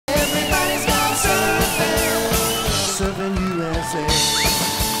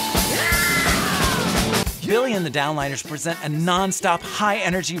Billy and the Downliners present a non-stop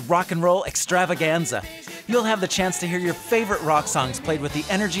high-energy rock and roll extravaganza. You'll have the chance to hear your favorite rock songs played with the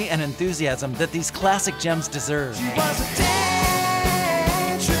energy and enthusiasm that these classic gems deserve. She was a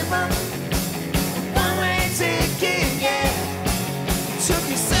day tripper, one-way ticket, yeah. Took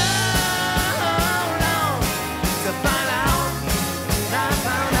me so long to find out, I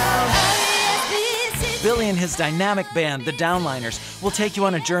found out. Billy and his dynamic band, the Downliners, will take you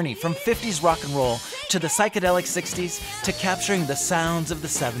on a journey from 50s rock and roll to the psychedelic 60s to capturing the sounds of the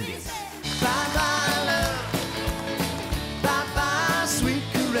 70s. Bye-bye love, bye-bye sweet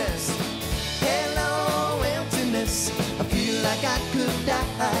caress. Hello emptiness, I feel like I could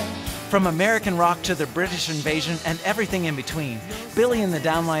die. From American rock to the British invasion and everything in between, Billy and the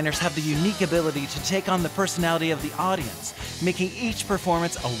Downliners have the unique ability to take on the personality of the audience, making each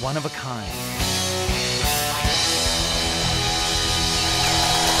performance a one-of-a-kind.